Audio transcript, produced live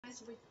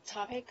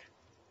topic.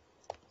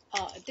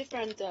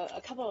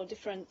 A couple of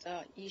different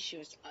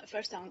issues.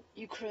 First on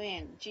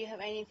Ukraine, do you have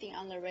anything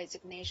on the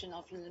resignation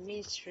of the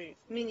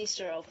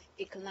Minister of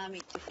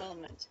Economic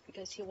Development?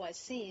 Because he was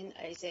seen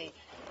as a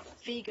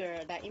figure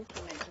that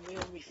implements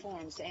real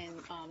reforms, and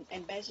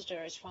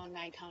ambassadors from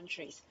 9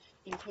 countries,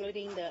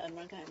 including the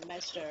American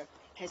ambassador,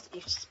 has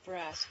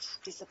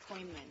expressed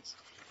disappointment.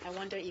 I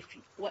wonder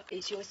what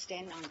is your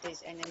stand on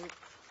this, and then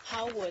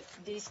how would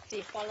this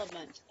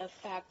development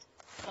affect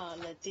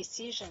the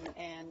decision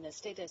and the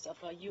status of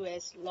a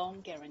U.S.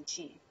 loan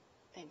guarantee?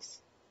 Thanks.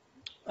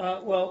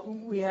 Well,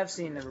 we have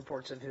seen the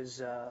reports of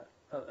his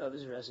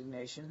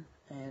resignation,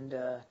 and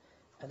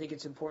I think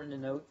it's important to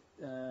note,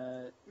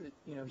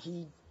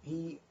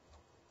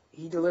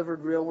 he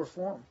delivered real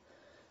reform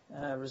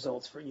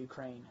results for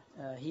Ukraine.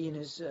 He and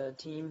his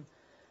team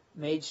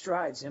made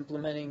strides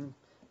implementing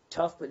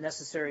tough but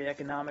necessary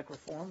economic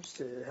reforms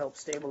to help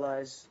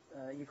stabilize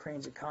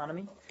Ukraine's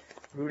economy,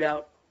 root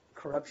out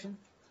corruption,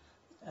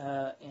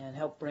 and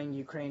help bring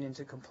Ukraine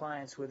into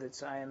compliance with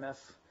its IMF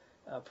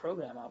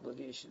program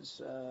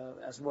obligations,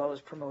 as well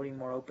as promoting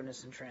more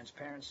openness and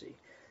transparency.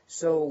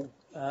 So,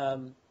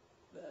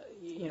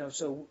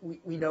 so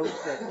we note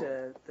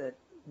that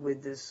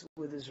with this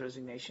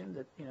resignation,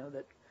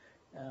 that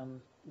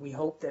we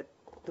hope that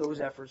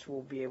those efforts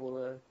will be able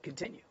to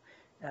continue,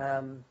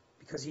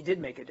 because he did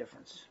make a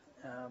difference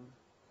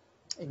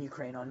in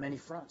Ukraine on many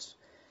fronts.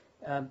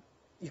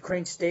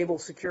 Ukraine's stable,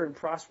 secure, and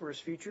prosperous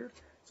future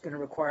is going to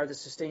require the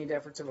sustained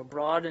efforts of a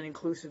broad and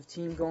inclusive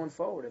team going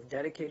forward of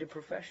dedicated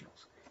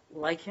professionals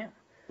like him,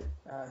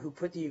 who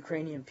put the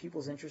Ukrainian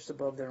people's interests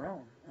above their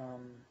own.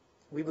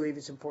 We believe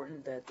it's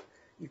important that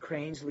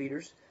Ukraine's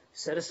leaders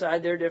set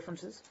aside their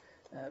differences,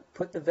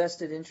 put the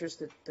vested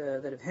interests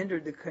that have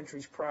hindered the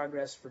country's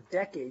progress for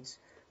decades,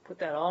 put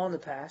that all in the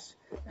past,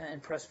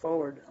 and press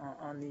forward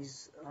on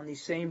these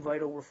same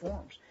vital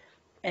reforms.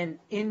 And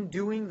in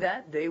doing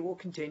that, they will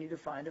continue to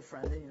find a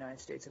friend in the United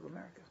States of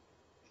America.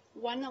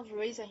 One of the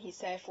reasons he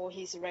said for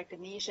his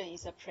recognition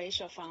is the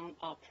pressure from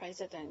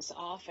President's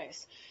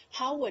office.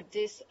 How would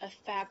this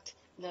affect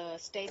the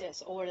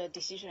status or the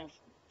decision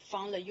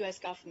from the U.S.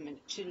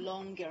 government to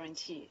loan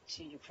guarantee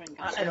to Ukraine?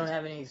 I don't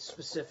have any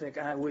specific,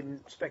 I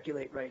wouldn't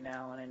speculate right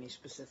now on any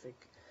specific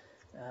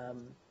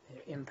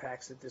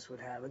impacts that this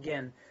would have.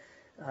 Again,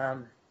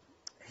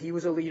 he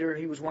was a leader.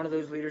 He was one of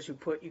those leaders who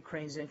put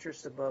Ukraine's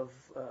interests above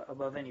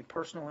any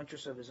personal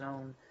interests of his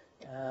own.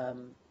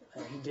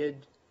 He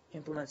did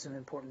implement some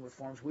important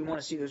reforms. We want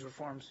to see those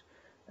reforms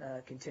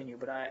continue,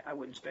 but I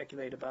wouldn't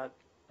speculate about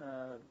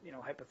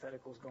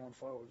hypotheticals going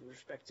forward with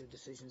respect to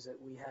decisions that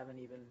we haven't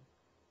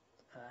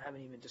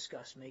even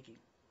discussed making.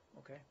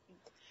 Okay.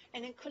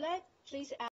 And then could I please ask